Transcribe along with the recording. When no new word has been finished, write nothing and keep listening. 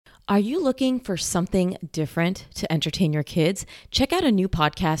Are you looking for something different to entertain your kids? Check out a new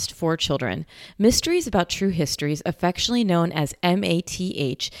podcast for children. Mysteries About True Histories, affectionately known as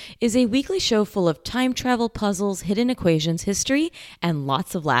MATH, is a weekly show full of time travel, puzzles, hidden equations, history, and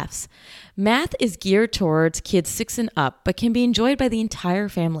lots of laughs. Math is geared towards kids 6 and up, but can be enjoyed by the entire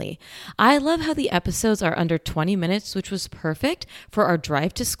family. I love how the episodes are under 20 minutes, which was perfect for our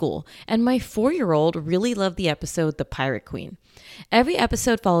drive to school, and my 4-year-old really loved the episode The Pirate Queen. Every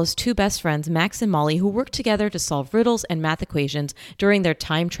episode follows two best friends, Max and Molly, who work together to solve riddles and math equations during their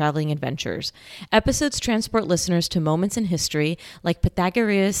time-traveling adventures. Episodes transport listeners to moments in history like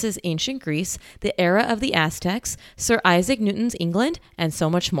Pythagoras' ancient Greece, the era of the Aztecs, Sir Isaac Newton's England, and so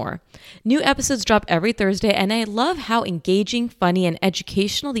much more. New episodes drop every Thursday, and I love how engaging, funny, and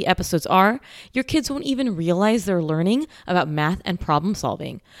educational the episodes are. Your kids won't even realize they're learning about math and problem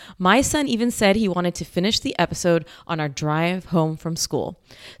solving. My son even said he wanted to finish the episode on our drive home from school.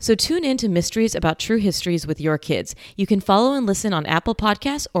 So tune in to Mysteries About True Histories with your kids. You can follow and listen on Apple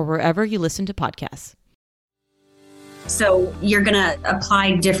Podcasts or wherever you listen to podcasts. So you're going to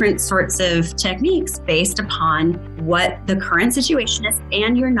apply different sorts of techniques based upon what the current situation is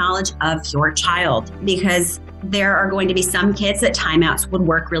and your knowledge of your child, because there are going to be some kids that timeouts would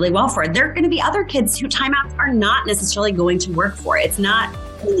work really well for. There are going to be other kids who timeouts are not necessarily going to work for. It's not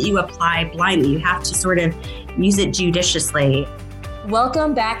that you apply blindly. You have to sort of use it judiciously.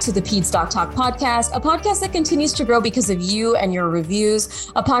 Welcome back to the Peds Doc Talk podcast, a podcast that continues to grow because of you and your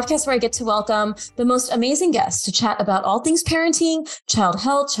reviews, a podcast where I get to welcome the most amazing guests to chat about all things parenting, child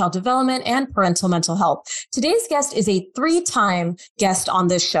health, child development, and parental mental health. Today's guest is a 3-time guest on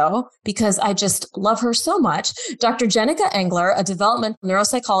this show because I just love her so much. Dr. Jenica Engler, a developmental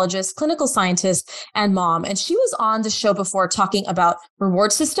neuropsychologist, clinical scientist, and mom. And she was on the show before talking about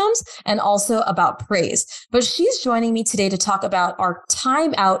reward systems and also about praise. But she's joining me today to talk about our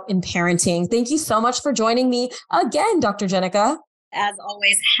time out in parenting. Thank you so much for joining me again, Dr. Jenica. As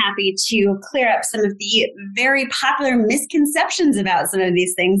always, happy to clear up some of the very popular misconceptions about some of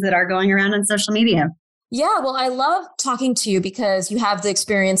these things that are going around on social media. Yeah, well, I love talking to you because you have the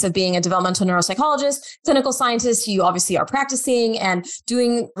experience of being a developmental neuropsychologist, clinical scientist. You obviously are practicing and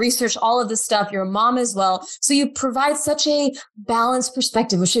doing research, all of this stuff. You're a mom as well. So you provide such a balanced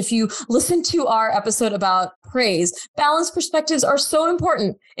perspective, which if you listen to our episode about praise, balanced perspectives are so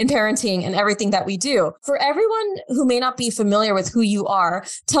important in parenting and everything that we do. For everyone who may not be familiar with who you are,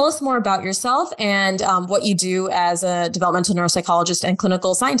 tell us more about yourself and what you do as a developmental neuropsychologist and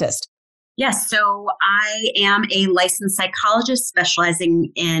clinical scientist. Yes, so I am a licensed psychologist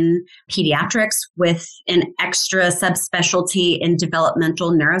specializing in pediatrics with an extra subspecialty in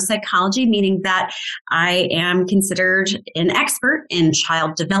developmental neuropsychology, meaning that I am considered an expert in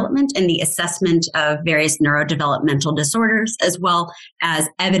child development and the assessment of various neurodevelopmental disorders, as well as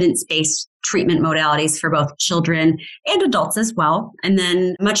evidence-based treatment modalities for both children and adults as well. And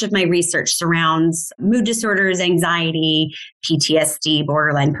then much of my research surrounds mood disorders, anxiety, PTSD,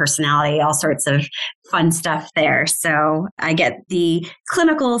 borderline personality, all sorts of fun stuff there. So I get the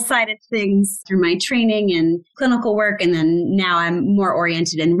clinical side of things through my training and clinical work. And then now I'm more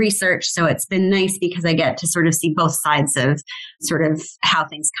oriented in research. So it's been nice because I get to sort of see both sides of sort of how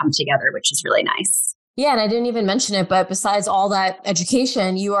things come together, which is really nice. Yeah, and I didn't even mention it, but besides all that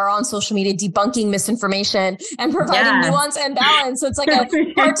education, you are on social media debunking misinformation and providing nuance and balance. So it's like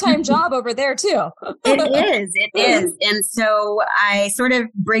a part-time job over there too. It is. And so I sort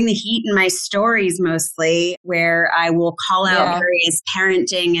of bring the heat in my stories mostly, where I will call out various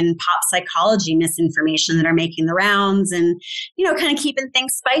parenting and pop psychology misinformation that are making the rounds and, you know, kind of keeping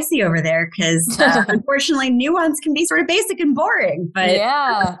things spicy over there because unfortunately nuance can be sort of basic and boring. But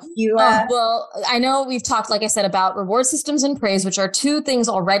well, I know we've talked, like I said, about reward systems and praise, which are two things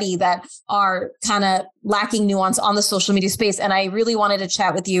already that are kind of lacking nuance on the social media space. And I really wanted to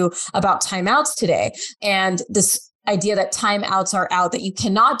chat with you about timeouts today and this idea that timeouts are out, that you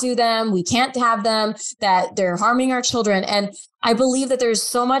cannot do them, we can't have them, that they're harming our children. And I believe that there's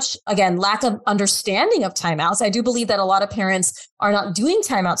so much, again, lack of understanding of timeouts. I do believe that a lot of parents are not doing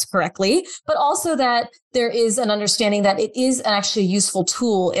timeouts correctly, but also that there is an understanding that it is actually a useful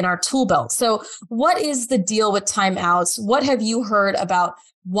tool in our tool belt. So what is the deal with timeouts? What have you heard about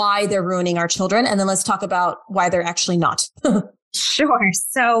why they're ruining our children? And then let's talk about why they're actually not. Sure.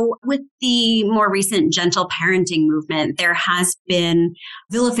 So with the more recent gentle parenting movement, there has been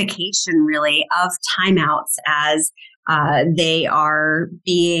vilification really of timeouts as they are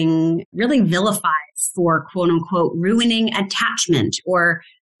being really vilified for quote unquote ruining attachment or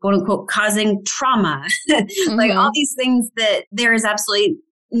quote unquote causing trauma. Like all these things that there is absolutely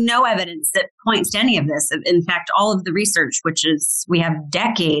no evidence that points to any of this. In fact, all of the research, which is, we have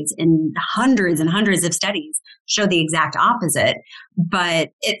decades and hundreds of studies, show the exact opposite. But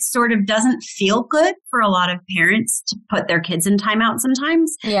it sort of doesn't feel good for a lot of parents to put their kids in timeout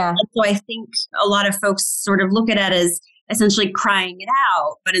sometimes. Yeah. And so I think a lot of folks sort of look at it as essentially crying it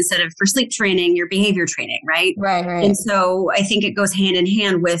out, but instead of for sleep training, you're behavior training, right? Right. And so I think it goes hand in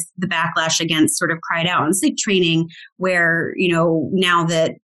hand with the backlash against sort of cried out and sleep training, where, now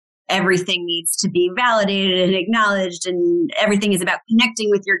that everything needs to be validated and acknowledged, and everything is about connecting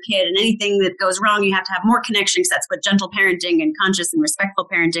with your kid, and anything that goes wrong, you have to have more connection, because that's what gentle parenting and conscious and respectful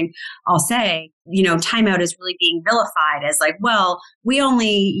parenting all say. Timeout is really being vilified as like, well, we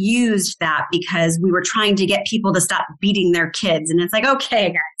only used that because we were trying to get people to stop beating their kids. And it's like, okay,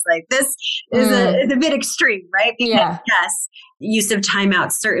 guys, like this is a bit extreme, right? Because yes, use of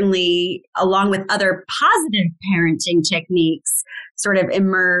timeout certainly, along with other positive parenting techniques, sort of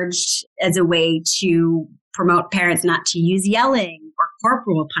emerged as a way to promote parents not to use yelling or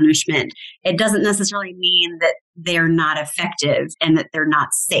corporal punishment. It doesn't necessarily mean that they're not effective and that they're not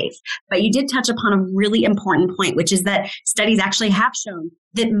safe. But you did touch upon a really important point, which is that studies actually have shown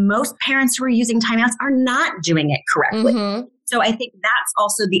that most parents who are using timeouts are not doing it correctly. Mm-hmm. So I think that's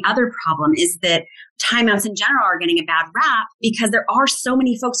also the other problem, is that timeouts in general are getting a bad rap because there are so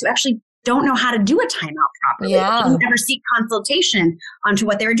many folks who actually don't know how to do a timeout properly. Yeah. They never seek consultation onto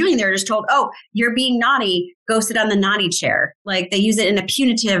what they were doing. They're just told, oh, you're being naughty, go sit on the naughty chair. Like, they use it in a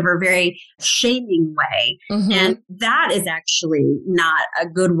punitive or very shaming way. Mm-hmm. And that is actually not a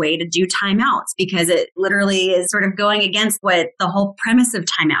good way to do timeouts, because it literally is sort of going against what the whole premise of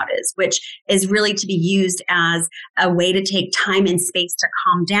timeout is, which is really to be used as a way to take time and space to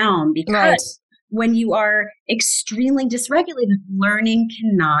calm down. Because when you are extremely dysregulated, learning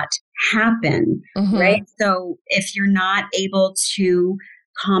cannot happen, right? So if you're not able to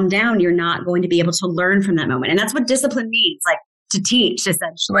calm down, you're not going to be able to learn from that moment. And that's what discipline means, like to teach,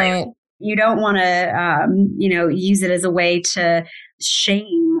 essentially. Right. You don't want to, use it as a way to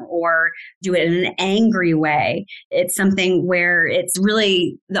shame or do it in an angry way. It's something where it's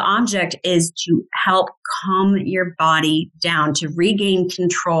really, the object is to help calm your body down, to regain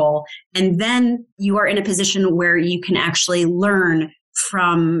control. And then you are in a position where you can actually learn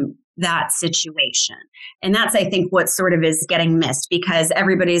from that situation. And that's, I think, what sort of is getting missed, because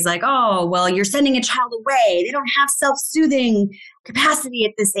everybody's like, oh, well, you're sending a child away. They don't have self-soothing capacity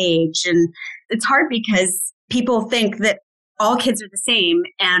at this age. And it's hard because people think that all kids are the same,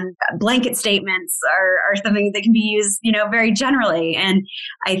 and blanket statements are something that can be used, very generally. And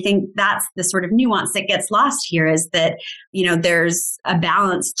I think that's the sort of nuance that gets lost here, is that, there's a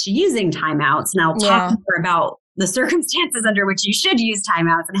balance to using timeouts. And I'll talk more about the circumstances under which you should use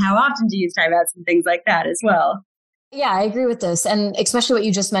timeouts and how often to use timeouts and things like that as well. Yeah, I agree with this. And especially what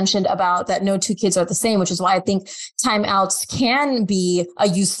you just mentioned about that no two kids are the same, which is why I think timeouts can be a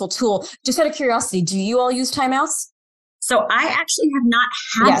useful tool. Just out of curiosity, do you all use timeouts? So I actually have not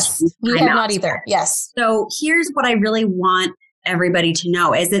had Yes, we have not either. Yes. So here's what I really want everybody to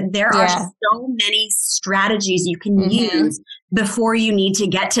know, is that there are so many strategies you can use before you need to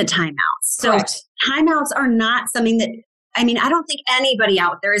get to timeouts. So timeouts are not something that, I don't think anybody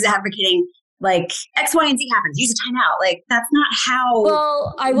out there is advocating like X, Y, and Z happens, use a timeout. Like, that's not how.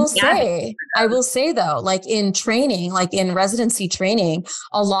 Well, I will say though, like in training, like in residency training,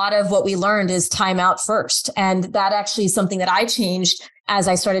 a lot of what we learned is timeout first. And that actually is something that I changed as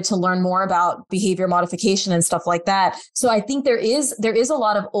I started to learn more about behavior modification and stuff like that. So I think there is a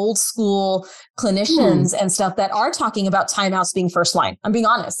lot of old school clinicians and stuff that are talking about timeouts being first line. I'm being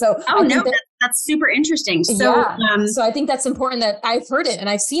honest. So that's super interesting. So, so I think that's important that I've heard it and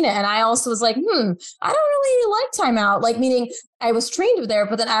I've seen it. And I also was like, I don't really like timeout, like meaning I was trained there.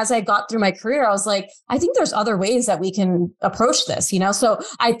 But then as I got through my career, I was like, I think there's other ways that we can approach this, So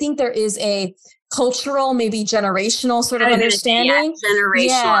I think there is a cultural, maybe generational sort of understanding.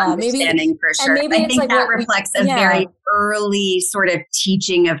 Understanding for sure. And maybe I think that reflects a very early sort of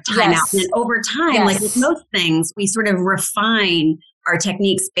teaching of timeout. And over time, like with most things, we sort of refine our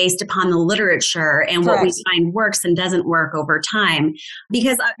techniques based upon the literature and what we find works and doesn't work over time.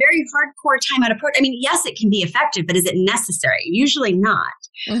 Because a very hardcore timeout approach, yes, it can be effective, but is it necessary? Usually not.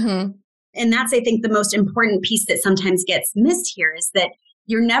 And that's, I think, the most important piece that sometimes gets missed here, is that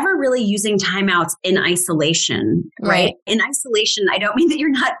you're never really using timeouts in isolation, right? In isolation, I don't mean that you're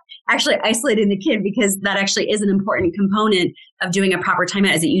not actually isolating the kid, because that actually is an important component of doing a proper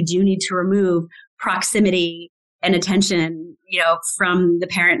timeout, is that you do need to remove proximity and attention, from the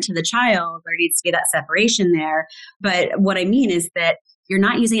parent to the child. There needs to be that separation there. But what I mean is that you're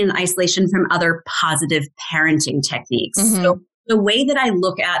not using it in isolation from other positive parenting techniques. So the way that I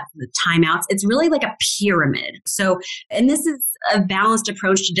look at the timeouts, it's really like a pyramid. So, and this is a balanced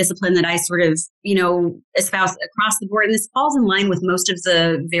approach to discipline that I sort of, espouse across the board. And this falls in line with most of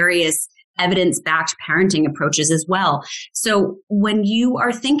the various evidence-backed parenting approaches as well. So when you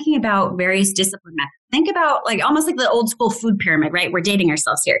are thinking about various discipline methods, think about like almost like the old school food pyramid, right? We're dating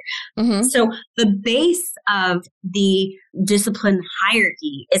ourselves here. Mm-hmm. So the base of the discipline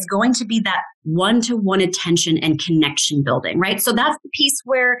hierarchy is going to be that one-to-one attention and connection building, right? So that's the piece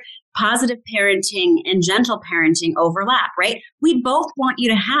where positive parenting and gentle parenting overlap, right? We both want you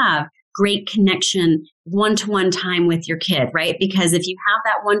to have great connection, one-to-one time with your kid, right? Because if you have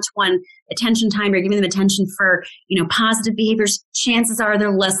that one-to-one attention time, you're giving them attention for, positive behaviors, chances are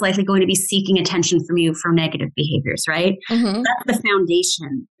they're less likely going to be seeking attention from you for negative behaviors, right? Mm-hmm. That's the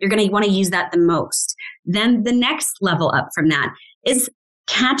foundation. You're going to want to use that the most. Then the next level up from that is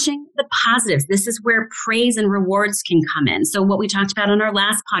catching the positives. This is where praise and rewards can come in. So what we talked about on our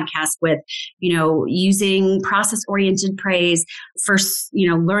last podcast with, using process-oriented praise for,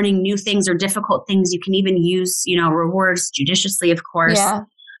 learning new things or difficult things, you can even use, rewards judiciously, of course. Yeah.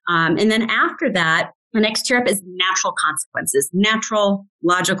 And then after that, the next tier up is natural consequences, natural,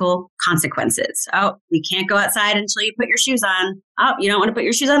 logical consequences. Oh, you can't go outside until you put your shoes on. Oh, you don't want to put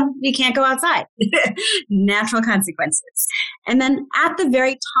your shoes on? You can't go outside. Natural consequences. And then at the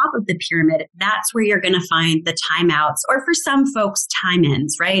very top of the pyramid, that's where you're going to find the timeouts, or for some folks,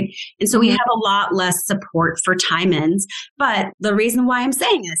 time-ins, right? And so we have a lot less support for time-ins. But the reason why I'm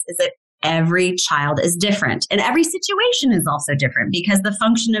saying this is that every child is different, and every situation is also different because the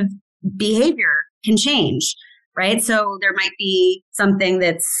function of behavior can change, right? So there might be something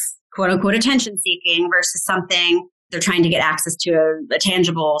that's quote unquote attention seeking versus something they're trying to get access to a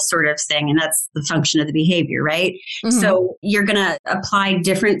tangible sort of thing. And that's the function of the behavior, right? Mm-hmm. So you're going to apply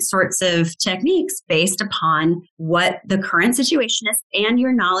different sorts of techniques based upon what the current situation is and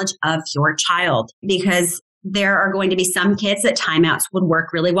your knowledge of your child, because there are going to be some kids that timeouts would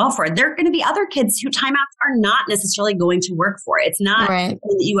work really well for. There are going to be other kids who timeouts are not necessarily going to work for. It's not something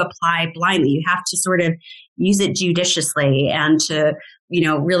that you apply blindly. You have to sort of use it judiciously and to,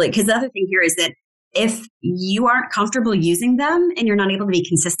 really, because the other thing here is that if you aren't comfortable using them and you're not able to be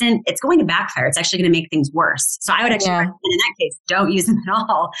consistent, it's going to backfire. It's actually going to make things worse. So I would actually recommend in that case, don't use them at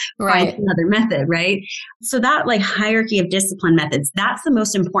all. Find another method, right? So that like hierarchy of discipline methods, that's the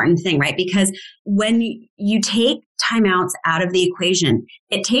most important thing, right? Because when you take timeouts out of the equation,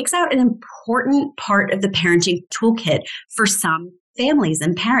 it takes out an important part of the parenting toolkit for some families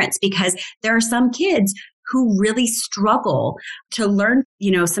and parents, because there are some kids who really struggle to learn,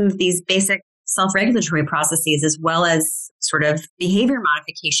 some of these basic self-regulatory processes as well as sort of behavior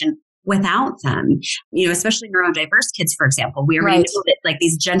modification without them, especially neurodiverse kids, for example. We already know that like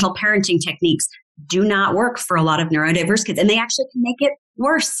these gentle parenting techniques do not work for a lot of neurodiverse kids, and they actually can make it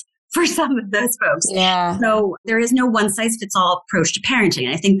worse for some of those folks. Yeah. So there is no one size fits all approach to parenting.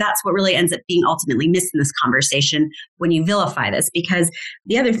 And I think that's what really ends up being ultimately missed in this conversation when you vilify this, because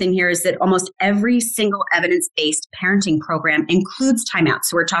the other thing here is that almost every single evidence-based parenting program includes timeouts.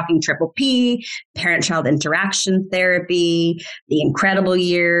 So we're talking Triple P, parent-child interaction therapy, the Incredible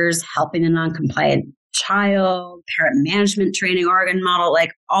Years, helping a non-compliant child, parent management training, Oregon model,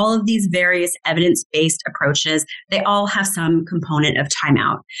 like all of these various evidence-based approaches, they all have some component of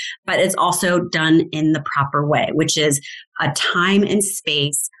timeout, but it's also done in the proper way, which is a time and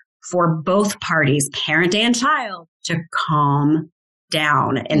space for both parties, parent and child, to calm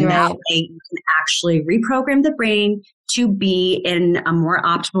down. And that way you can actually reprogram the brain to be in a more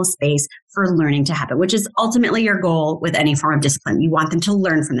optimal space for learning to happen, which is ultimately your goal with any form of discipline. You want them to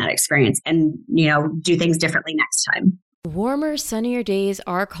learn from that experience and, do things differently next time. Warmer, sunnier days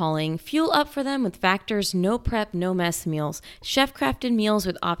are calling. Fuel up for them with Factor's no prep, no mess meals. Chef-crafted meals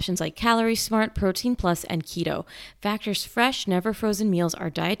with options like Calorie Smart, Protein Plus, and Keto. Factor's fresh, never frozen meals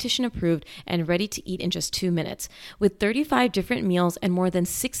are dietitian approved and ready to eat in just 2 minutes. With 35 different meals and more than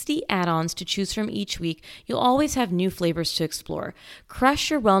 60 add-ons to choose from each week, you'll always have new flavors to explore.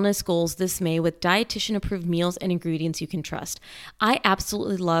 Crush your wellness goals this May with dietitian approved meals and ingredients you can trust. I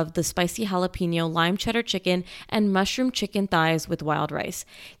absolutely love the spicy jalapeno, lime cheddar chicken, and mushroom chicken thighs with wild rice.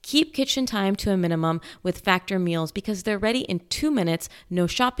 Keep kitchen time to a minimum with Factor meals because they're ready in 2 minutes, no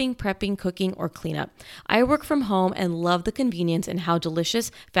shopping, prepping, cooking, or cleanup. I work from home and love the convenience and how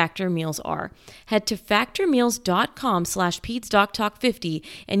delicious Factor meals are. Head to factormeals.com/PedsDocTalk50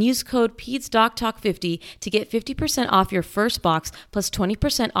 and use code PedsDocTalk50 to get 50% off your first box plus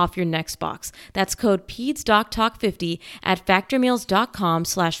 20% off your next box. That's code PedsDocTalk50 at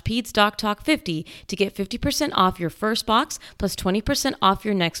factormeals.com/PedsDocTalk50 to get 50% off your first box plus 20% off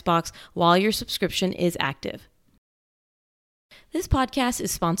your next box while your subscription is active. This podcast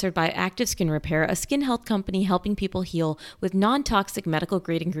is sponsored by Active Skin Repair, a skin health company helping people heal with non-toxic medical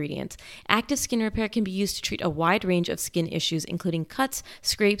grade ingredients. Active Skin Repair can be used to treat a wide range of skin issues, including cuts,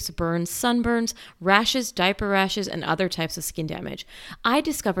 scrapes, burns, sunburns, rashes, diaper rashes, and other types of skin damage. I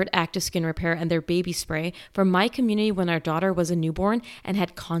discovered Active Skin Repair and their baby spray from my community when our daughter was a newborn and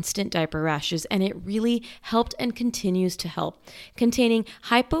had constant diaper rashes, and it really helped and continues to help. Containing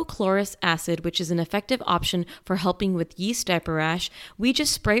hypochlorous acid, which is an effective option for helping with yeast diaper rash, we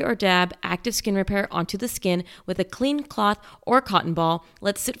just spray or dab Active Skin Repair onto the skin with a clean cloth or cotton ball,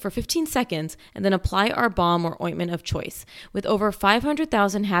 let sit for 15 seconds, and then apply our balm or ointment of choice. With over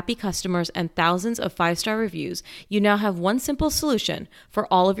 500,000 happy customers and thousands of 5-star reviews, you now have one simple solution for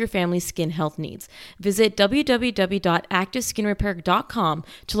all of your family's skin health needs. Visit www.activeskinrepair.com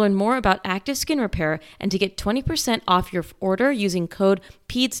to learn more about Active Skin Repair and to get 20% off your order using code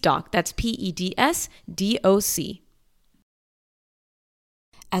PEDSDOC. That's PEDSDOC.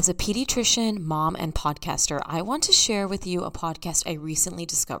 As a pediatrician, mom, and podcaster, I want to share with you a podcast I recently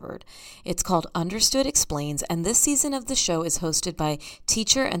discovered. It's called Understood Explains, and this season of the show is hosted by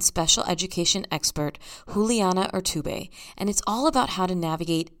teacher and special education expert Juliana Urtubey, and it's all about how to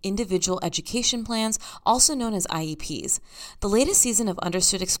navigate individual education plans, also known as IEPs. The latest season of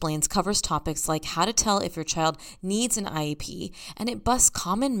Understood Explains covers topics like how to tell if your child needs an IEP, and it busts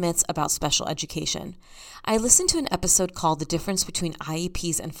common myths about special education. I listened to an episode called The Difference Between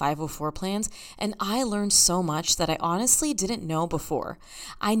IEPs and 504 plans, and I learned so much that I honestly didn't know before.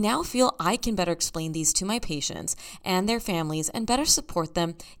 I now feel I can better explain these to my patients and their families and better support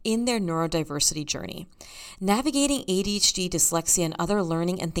them in their neurodiversity journey. Navigating ADHD, dyslexia, and other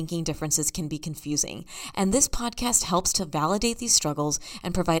learning and thinking differences can be confusing, and this podcast helps to validate these struggles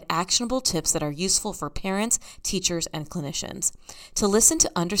and provide actionable tips that are useful for parents, teachers, and clinicians. To listen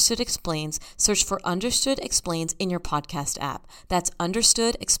to Understood Explains, search for Understood Explains in your podcast app. That's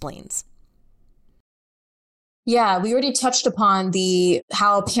Understood Explains. Yeah, we already touched upon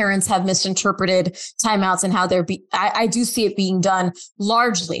how parents have misinterpreted timeouts and how I do see it being done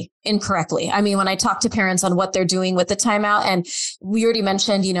largely incorrectly. I mean, when I talk to parents on what they're doing with the timeout, and we already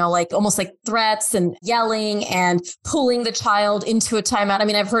mentioned, like almost like threats and yelling and pulling the child into a timeout. I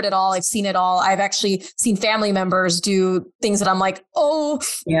mean, I've heard it all. I've seen it all. I've actually seen family members do things that I'm like, oh,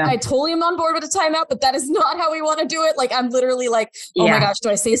 yeah, I totally am on board with a timeout, but that is not how we want to do it. Like, I'm literally like, oh my gosh, do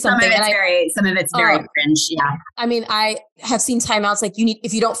I say something? Some of it's very cringe. Yeah. I mean, I have seen timeouts like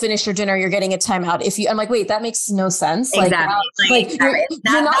if you don't finish your dinner, you're getting a timeout. I'm like, wait, that makes no sense. Exactly.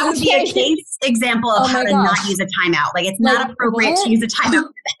 That would be a case example of how to not use a timeout. Like, it's not appropriate to use a timeout.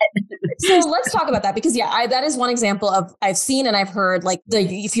 So let's talk about that, because that is one example of I've seen and I've heard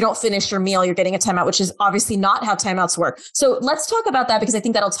if you don't finish your meal, you're getting a timeout, which is obviously not how timeouts work. So let's talk about that, because I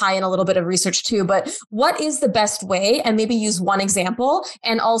think that'll tie in a little bit of research too. But what is the best way? And maybe use one example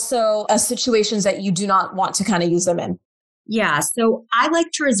and also situations that you do not want to kind of use them in. Yeah. So I like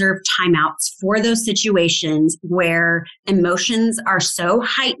to reserve timeouts for those situations where emotions are so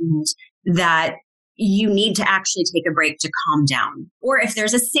heightened that you need to actually take a break to calm down. Or if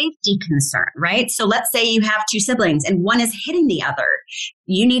there's a safety concern, right? So let's say you have two siblings and one is hitting the other.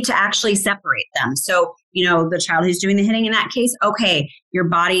 You need to actually separate them. So, the child who's doing the hitting in that case, okay, your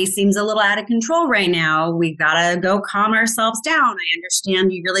body seems a little out of control right now. We've got to go calm ourselves down. I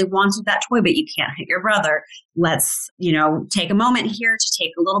understand you really wanted that toy, but you can't hit your brother. Let's, take a moment here to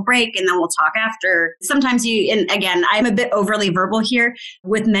take a little break, and then we'll talk after. Sometimes and again, I'm a bit overly verbal here.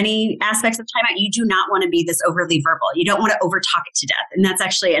 With many aspects of timeout, you do not want to be this overly verbal. You don't want to overtalk it to death. And that's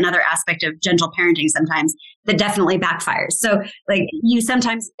actually another aspect of gentle parenting sometimes that definitely backfires. So you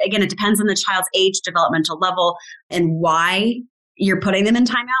sometimes, again, it depends on the child's age, developmental level, and why you're putting them in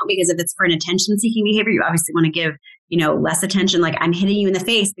timeout. Because if it's for an attention-seeking behavior, you obviously want to give, less attention. Like, I'm hitting you in the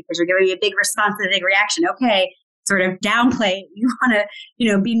face because you're giving me a big response to the big reaction. Okay. Sort of downplay. You want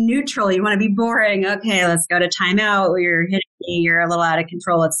to, be neutral. You want to be boring. Okay, let's go to timeout. You're hitting me. You're a little out of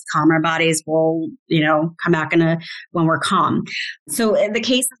control. Let's calm our bodies. We'll, come back when we're calm. So in the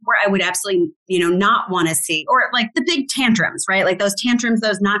cases where I would absolutely, not want to see, or like the big tantrums, right? Like those tantrums,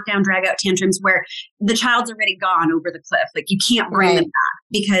 those knockdown, drag out tantrums where the child's already gone over the cliff. Like, you can't bring them back,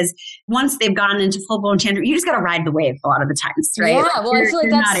 because once they've gone into full blown tantrum, you just got to ride the wave a lot of the times, right? Yeah. Well, I feel like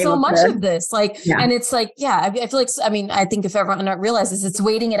that's so much of this. And it's like, I feel like, I think if everyone realizes, it's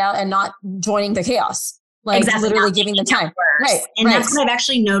waiting it out and not joining the chaos. Exactly, literally giving the time. Right. And that's what I've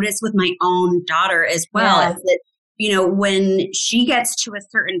actually noticed with my own daughter as well, is that, when she gets to a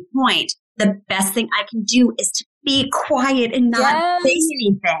certain point, the best thing I can do is to be quiet and not say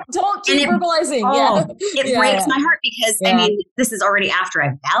anything. Don't keep verbalizing. It breaks my heart because, I mean, this is already after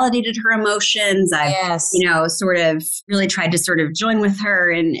I've validated her emotions. I've, sort of really tried to sort of join with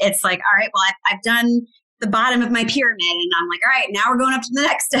her. And it's like, all right, well, I've done the bottom of my pyramid. And I'm like, all right, now we're going up to the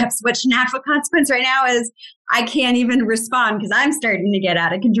next steps, which natural consequence right now is I can't even respond because I'm starting to get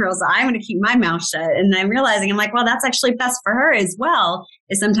out of control. So I'm going to keep my mouth shut. And I'm realizing, I'm like, well, that's actually best for her as well,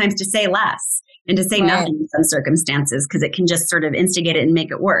 is sometimes to say less and to say nothing in some circumstances, because it can just sort of instigate it and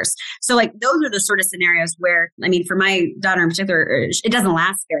make it worse. So like those are the sort of scenarios where, I mean, for my daughter in particular, it doesn't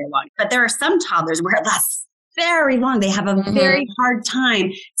last very long. But there are some toddlers where it lasts very long. They have a very hard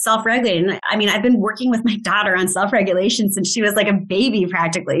time self-regulating. I mean, I've been working with my daughter on self-regulation since she was like a baby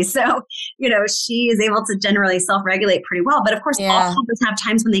practically. So, she is able to generally self-regulate pretty well. But of course, all toddlers have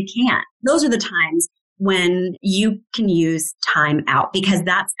times when they can't. Those are the times when you can use time out, because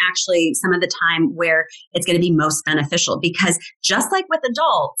that's actually some of the time where it's going to be most beneficial. Because just like with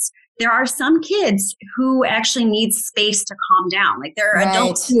adults, there are some kids who actually need space to calm down. Like there are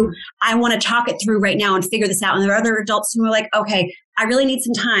adults who, I want to talk it through right now and figure this out. And there are other adults who are like, okay, I really need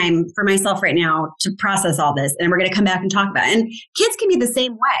some time for myself right now to process all this. And we're going to come back and talk about it. And kids can be the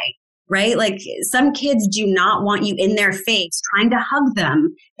same way, right? Like some kids do not want you in their face trying to hug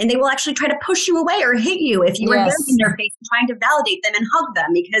them. And they will actually try to push you away or hit you if you are there in their face and trying to validate them and hug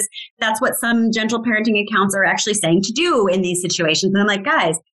them, because that's what some gentle parenting accounts are actually saying to do in these situations. And I'm like,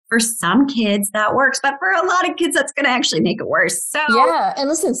 guys, for some kids that works, but for a lot of kids, that's going to actually make it worse. So and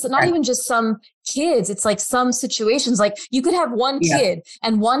listen, so not even just some kids, it's like some situations, like you could have one kid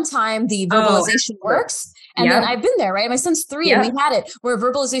and one time the verbalization works. And then I've been there, right? My son's 3 and we had it where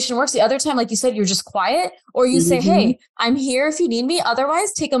verbalization works. The other time, like you said, you're just quiet, or you say, hey, I'm here if you need me.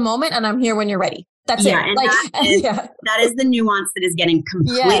 Otherwise, take a moment and I'm here when you're ready. That's it. And that is the nuance that is getting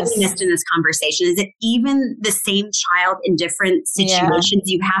completely missed in this conversation, is that even the same child in different situations,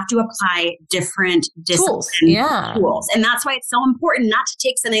 you have to apply different tools. And that's why it's so important not to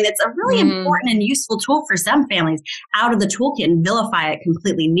take something that's a really important and useful tool for some families out of the toolkit and vilify it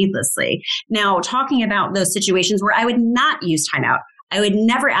completely needlessly. Now, talking about those situations where I would not use timeout, I would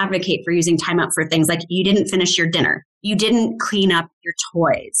never advocate for using timeout for things like you didn't finish your dinner, you didn't clean up your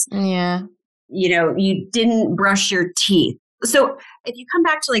toys. You didn't brush your teeth. So if you come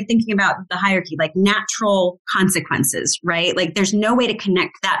back to like thinking about the hierarchy, like natural consequences, right? Like there's no way to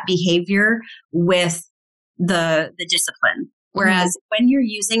connect that behavior with the discipline. Whereas when you're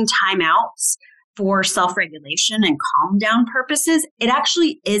using timeouts for self-regulation and calm down purposes, it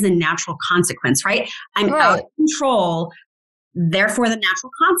actually is a natural consequence, right? I'm out of control. Therefore, the natural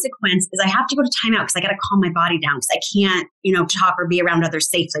consequence is I have to go to timeout because I got to calm my body down because I can't, talk or be around others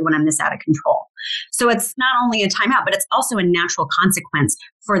safely when I'm this out of control. So it's not only a timeout, but it's also a natural consequence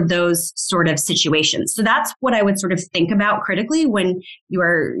for those sort of situations. So that's what I would sort of think about critically when you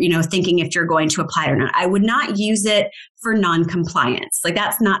are, thinking if you're going to apply it or not. I would not use it for non-compliance. Like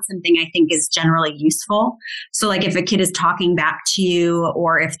that's not something I think is generally useful. So like if a kid is talking back to you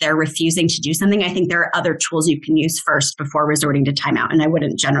or if they're refusing to do something, I think there are other tools you can use first before resorting to timeout. And I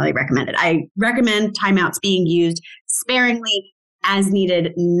wouldn't generally recommend it. I recommend timeouts being used sparingly as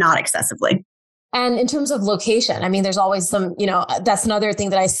needed, not excessively. And in terms of location, I mean, there's always some, that's another thing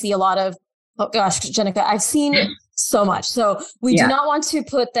that I see a lot of. Oh gosh, Jenica, I've seen so much. So we do not want to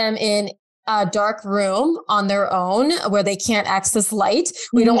put them in a dark room on their own where they can't access light.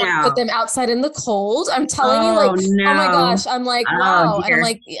 We don't want to put them outside in the cold. I'm telling you, like, oh my gosh, I'm like, wow. And I'm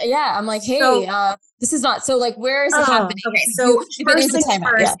like, I'm like, hey, this is not, so like, where is it happening? Okay. So first things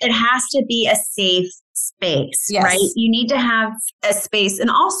first, it has to be a safe space, right? You need to have a space, and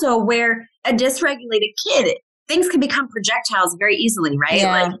also where a dysregulated kid, things can become projectiles very easily, right?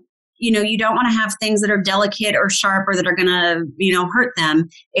 Like, you don't want to have things that are delicate or sharp or that are going to, hurt them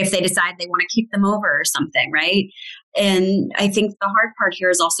if they decide they want to kick them over or something, right? And I think the hard part here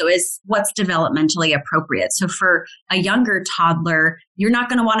is what's developmentally appropriate. So for a younger toddler, you're not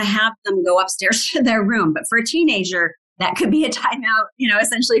going to want to have them go upstairs to their room. But for a teenager, that could be a timeout,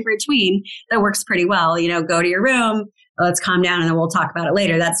 essentially for a tween that works pretty well. Go to your room, let's calm down and then we'll talk about it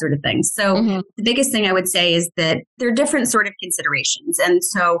later, that sort of thing. So the biggest thing I would say is that there are different sort of considerations. And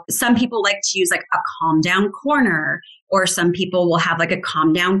so some people like to use like a calm down corner, or some people will have like a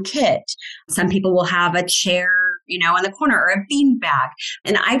calm down kit. Some people will have a chair, in the corner, or a bean bag.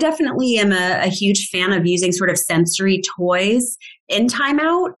 And I definitely am a huge fan of using sort of sensory toys in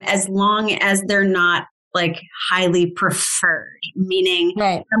timeout, as long as they're not like highly preferred, meaning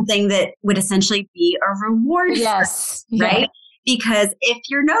something that would essentially be a reward. Right? Because if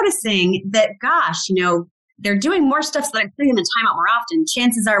you're noticing that, gosh, they're doing more stuff so that I'm putting them in timeout more often,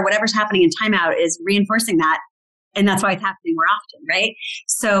 chances are whatever's happening in timeout is reinforcing that. And that's why it's happening more often, right?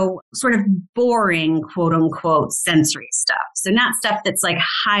 So sort of boring, quote unquote, sensory stuff. So not stuff that's like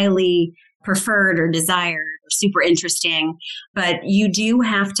highly preferred or desired or super interesting, but you do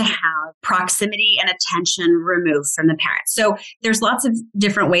have to have proximity and attention removed from the parent. So there's lots of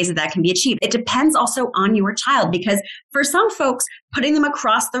different ways that can be achieved. It depends also on your child, because for some folks, putting them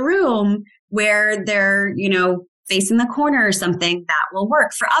across the room where they're, facing the corner or something, that will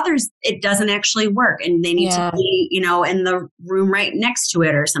work. For others, it doesn't actually work and they need to be, in the room right next to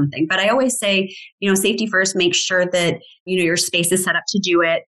it or something. But I always say, safety first, make sure that, your space is set up to do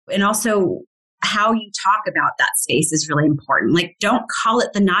it. And also how you talk about that space is really important. Like, don't call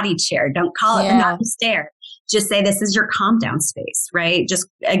it the naughty chair. Don't call it the naughty stair. Just say, this is your calm down space, right? Just,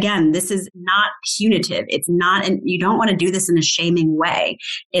 again, this is not punitive. It's not, and you don't want to do this in a shaming way.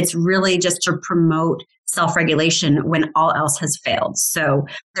 It's really just to promote self-regulation when all else has failed. So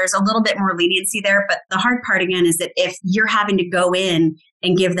there's a little bit more leniency there. But the hard part, again, is that if you're having to go in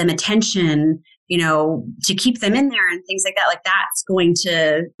and give them attention, to keep them in there and things like that, like that's going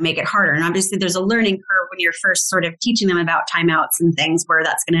to make it harder. And obviously there's a learning curve when you're first sort of teaching them about timeouts and things where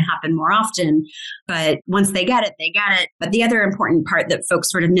that's going to happen more often. But once they get it, they get it. But the other important part that folks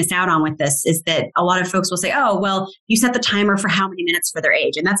sort of miss out on with this is that a lot of folks will say, oh, well, you set the timer for how many minutes for their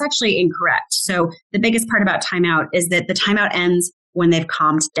age. And that's actually incorrect. So the biggest part about timeout is that the timeout ends when they've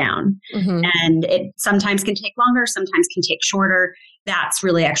calmed down. Mm-hmm. And it sometimes can take longer, sometimes can take shorter. That's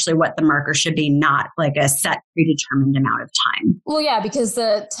really actually what the marker should be, not like a set predetermined amount of time. Well, yeah, because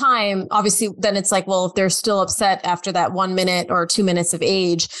the time, obviously, then it's like, well, if they're still upset after that 1 minute or 2 minutes of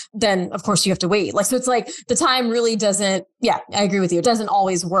age, then of course you have to wait. So it's like the time really doesn't, I agree with you. It doesn't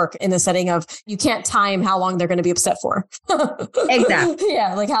always work in the setting of, you can't time how long they're going to be upset for. Exactly.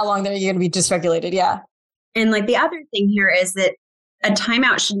 Yeah. Like how long they're going to be dysregulated. Yeah. And like the other thing here is that a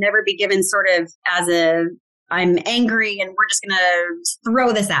timeout should never be given sort of as I'm angry and we're just going to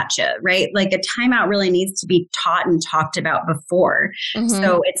throw this at you, right? Like a timeout really needs to be taught and talked about before. Mm-hmm.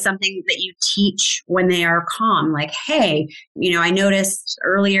 So it's something that you teach when they are calm. Like, hey, I noticed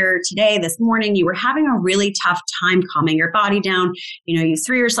earlier today, this morning, you were having a really tough time calming your body down. You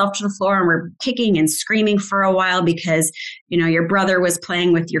threw yourself to the floor and were kicking and screaming for a while because, your brother was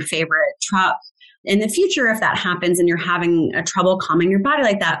playing with your favorite truck. In the future, if that happens and you're having a trouble calming your body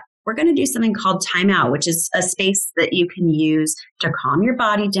like that, we're going to do something called timeout, which is a space that you can use to calm your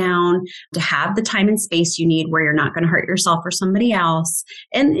body down, to have the time and space you need where you're not going to hurt yourself or somebody else.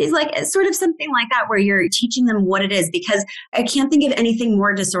 And it's like sort of something like that where you're teaching them what it is, because I can't think of anything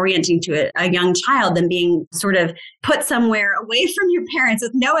more disorienting to a young child than being sort of put somewhere away from your parents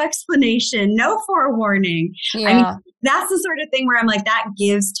with no explanation, no forewarning. Yeah. I mean, that's the sort of thing where I'm like, that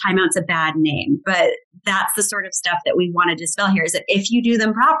gives timeouts a bad name. But that's the sort of stuff that we want to dispel here, is that if you do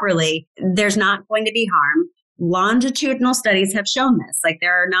them properly, there's not going to be harm. Longitudinal studies have shown this. Like,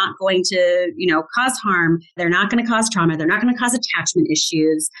 they're not going to, cause harm. They're not going to cause trauma. They're not going to cause attachment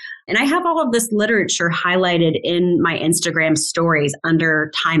issues. And I have all of this literature highlighted in my Instagram stories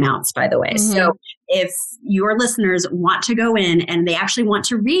under timeouts, by the way. Mm-hmm. So if your listeners want to go in and they actually want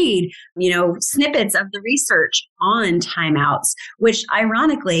to read, snippets of the research on timeouts, which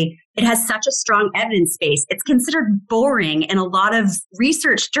ironically, it has such a strong evidence base. It's considered boring, and a lot of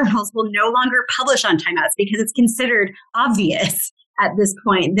research journals will no longer publish on timeouts because it's considered obvious at this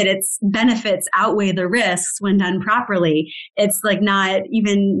point that its benefits outweigh the risks when done properly. It's like not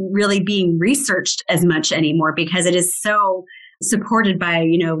even really being researched as much anymore because it is so supported by,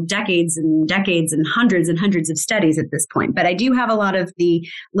 decades and decades and hundreds of studies at this point. But I do have a lot of the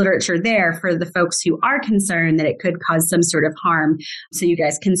literature there for the folks who are concerned that it could cause some sort of harm. So you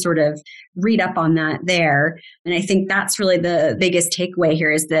guys can sort of read up on that there. And I think that's really the biggest takeaway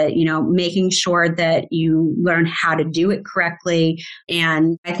here, is that, making sure that you learn how to do it correctly.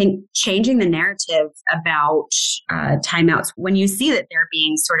 And I think changing the narrative about timeouts, when you see that they're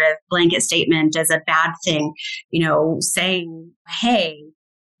being sort of blanket statement as a bad thing, saying, hey,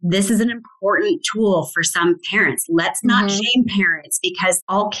 this is an important tool for some parents. Let's not shame parents, because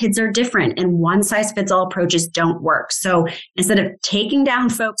all kids are different and one size fits all approaches don't work. So instead of taking down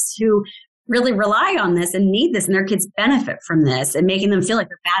folks who really rely on this and need this and their kids benefit from this and making them feel like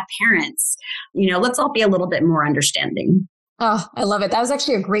they're bad parents, let's all be a little bit more understanding. Oh, I love it. That was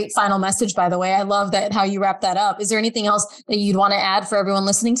actually a great final message, by the way. I love that, how you wrap that up. Is there anything else that you'd want to add for everyone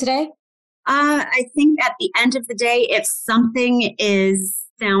listening today? I think at the end of the day, if something is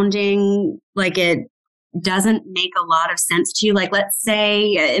sounding like it doesn't make a lot of sense to you, like let's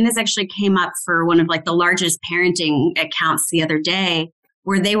say, and this actually came up for one of like the largest parenting accounts the other day,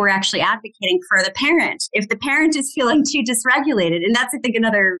 where they were actually advocating for the parent. If the parent is feeling too dysregulated, and that's, I think,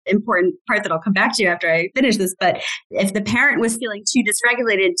 another important part that I'll come back to after I finish this, but if the parent was feeling too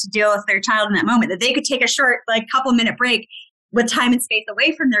dysregulated to deal with their child in that moment, that they could take a short, couple minute break with time and space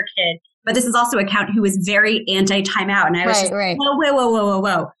away from their kid. But this is also a count who was very anti-timeout. And I was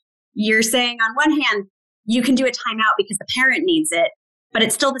whoa. You're saying on one hand, you can do a timeout because the parent needs it, but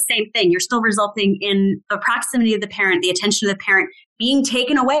it's still the same thing. You're still resulting in the proximity of the parent, the attention of the parent being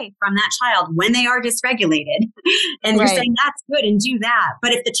taken away from that child when they are dysregulated. And you're saying that's good and do that.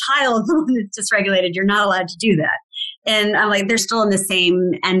 But if the child is dysregulated, you're not allowed to do that. And I'm like, they're still in the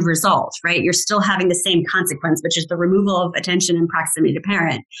same end result, right? You're still having the same consequence, which is the removal of attention and proximity to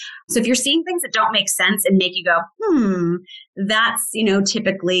parent. So if you're seeing things that don't make sense and make you go, that's,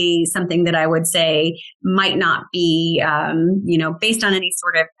 typically something that I would say might not be, based on any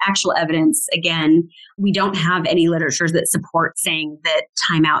sort of actual evidence. Again, we don't have any literature that support saying that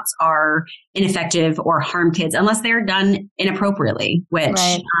timeouts are ineffective or harm kids unless they're done inappropriately, which,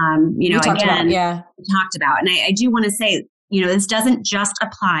 we talked about. And I do want to say, this doesn't just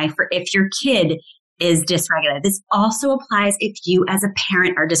apply for if your kid is dysregulated. This also applies if you as a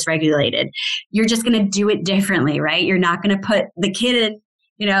parent are dysregulated. You're just going to do it differently, right? You're not going to put the kid in,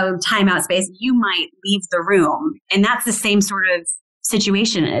 timeout space. You might leave the room. And that's the same sort of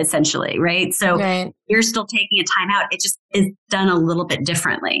situation, essentially, right? So you're still taking a timeout. It just is done a little bit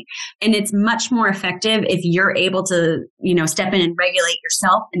differently. And it's much more effective if you're able to, step in and regulate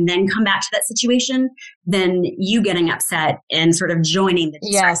yourself and then come back to that situation than you getting upset and sort of joining the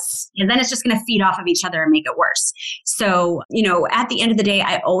distress. And then it's just going to feed off of each other and make it worse. So, at the end of the day,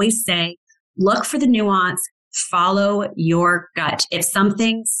 I always say, look for the nuance, follow your gut. If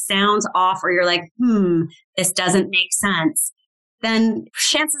something sounds off or you're like, this doesn't make sense, then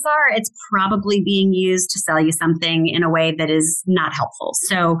chances are it's probably being used to sell you something in a way that is not helpful.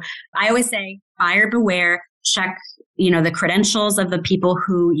 So I always say, buyer beware, check, the credentials of the people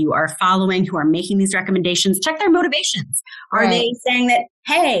who you are following, who are making these recommendations, check their motivations. Are they saying that,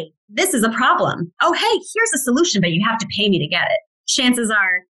 hey, this is a problem. Oh, hey, here's a solution, but you have to pay me to get it. Chances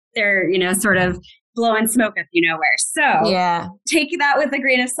are they're, sort of blowing smoke up nowhere. So take that with a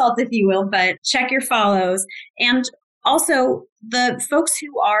grain of salt, if you will, but check your follows. And also, the folks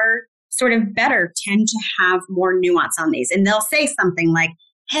who are sort of better tend to have more nuance on these. And they'll say something like,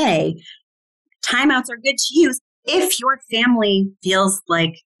 hey, timeouts are good to use if your family feels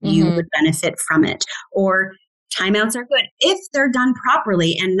like you would benefit from it. Or timeouts are good if they're done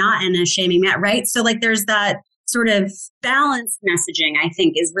properly and not in a shaming manner, right? So there's that sort of balanced messaging, I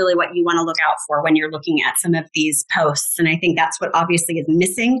think, is really what you want to look out for when you're looking at some of these posts. And I think that's what obviously is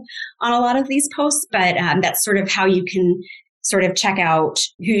missing on a lot of these posts, but that's sort of how you can sort of check out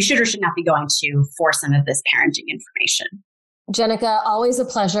who you should or should not be going to for some of this parenting information. Jenica, always a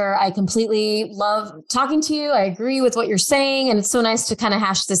pleasure. I completely love talking to you. I agree with what you're saying. And it's so nice to kind of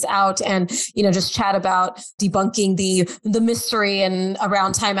hash this out and, just chat about debunking the mystery and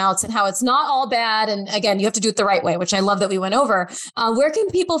around timeouts and how it's not all bad. And again, you have to do it the right way, which I love that we went over. Where can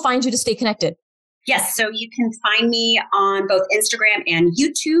people find you to stay connected? Yes. So you can find me on both Instagram and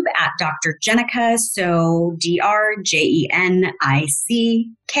YouTube at Dr. Jenica. So DrJenicka.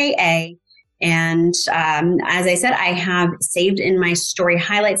 And as I said, I have saved in my story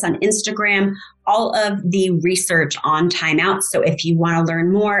highlights on Instagram all of the research on timeouts. So if you want to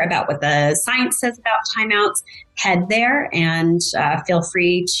learn more about what the science says about timeouts, head there and feel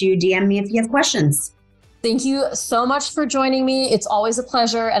free to DM me if you have questions. Thank you so much for joining me. It's always a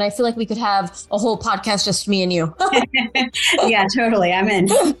pleasure. And I feel like we could have a whole podcast, just me and you. Yeah, totally. I'm in.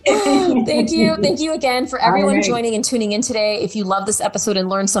 Thank you. Thank you again for everyone joining and tuning in today. If you love this episode and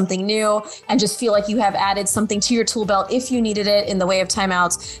learned something new and just feel like you have added something to your tool belt, if you needed it in the way of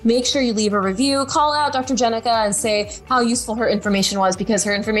timeouts, make sure you leave a review, call out Dr. Jenica and say how useful her information was, because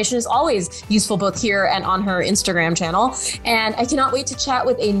her information is always useful both here and on her Instagram channel. And I cannot wait to chat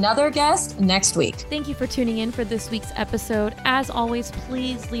with another guest next week. Thank you for tuning in for this week's episode. As always,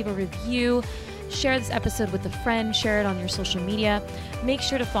 please leave a review, share this episode with a friend, share it on your social media. Make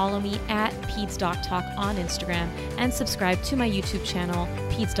sure to follow me at Peds Doc Talk on Instagram and subscribe to my YouTube channel,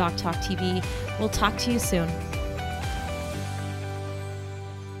 Peds Doc Talk TV. We'll talk to you soon.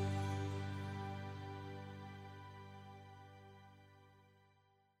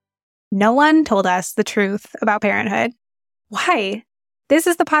 No one told us the truth about parenthood. Why? This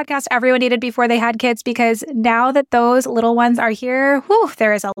is the podcast everyone needed before they had kids, because now that those little ones are here,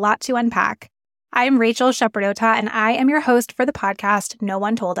 there is a lot to unpack. I'm Rachel Shepardota, and I am your host for the podcast No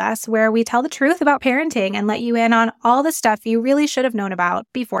One Told Us, where we tell the truth about parenting and let you in on all the stuff you really should have known about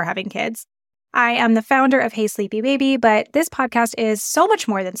before having kids. I am the founder of Hey Sleepy Baby, but this podcast is so much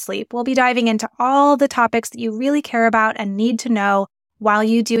more than sleep. We'll be diving into all the topics that you really care about and need to know while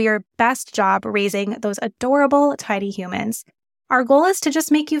you do your best job raising those adorable, tiny humans. Our goal is to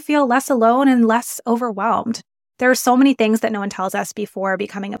just make you feel less alone and less overwhelmed. There are so many things that no one tells us before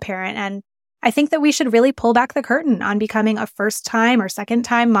becoming a parent, and I think that we should really pull back the curtain on becoming a first-time or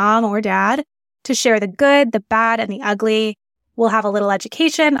second-time mom or dad to share the good, the bad, and the ugly. We'll have a little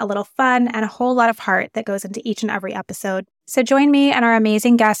education, a little fun, and a whole lot of heart that goes into each and every episode. So join me and our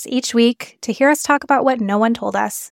amazing guests each week to hear us talk about what no one told us.